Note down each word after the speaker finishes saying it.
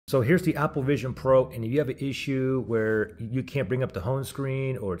So here's the Apple Vision Pro, and if you have an issue where you can't bring up the home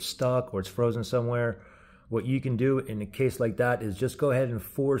screen, or it's stuck, or it's frozen somewhere, what you can do in a case like that is just go ahead and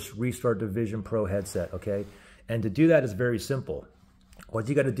force restart the Vision Pro headset, okay? And to do that is very simple. What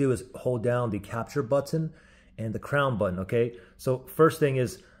you gotta do is hold down the capture button and the crown button, okay? So first thing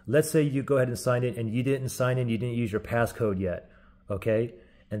is, let's say you go ahead and sign in and you didn't sign in, you didn't use your passcode yet, okay?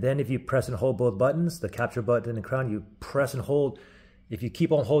 And then if you press and hold both buttons, the capture button and crown, you press and hold. If you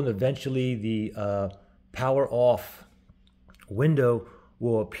keep on holding, eventually the power off window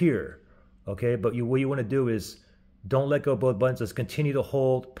will appear, okay? But what you wanna do is don't let go of both buttons, just continue to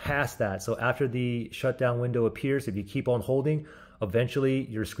hold past that. So after the shutdown window appears, if you keep on holding, eventually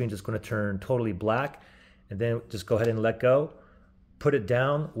your screen's just gonna turn totally black, and then just go ahead and let go. Put it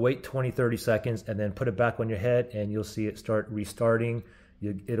down, wait 20, 30 seconds, and then put it back on your head, and you'll see it start restarting.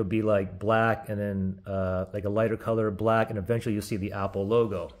 It'll be like black, and then like a lighter color, black, and eventually you'll see the Apple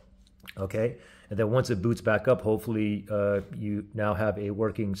logo, okay? And then once it boots back up, hopefully you now have a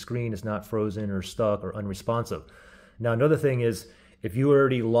working screen. It's not frozen or stuck or unresponsive. Now, another thing is, if you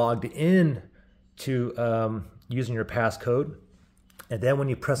already logged in to using your passcode, and then when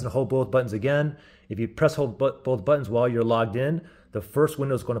you press and hold both buttons again, if you press hold both buttons while you're logged in, the first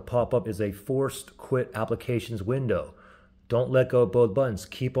window is going to pop up is a forced quit applications window. Don't let go of both buttons.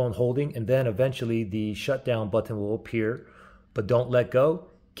 Keep on holding, and then eventually the shutdown button will appear, but don't let go.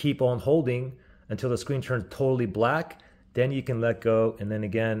 Keep on holding until the screen turns totally black. Then you can let go, and then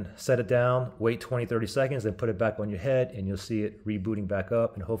again, set it down, wait 20, 30 seconds, then put it back on your head, and you'll see it rebooting back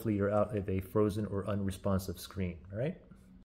up, and hopefully you're out of a frozen or unresponsive screen, all right?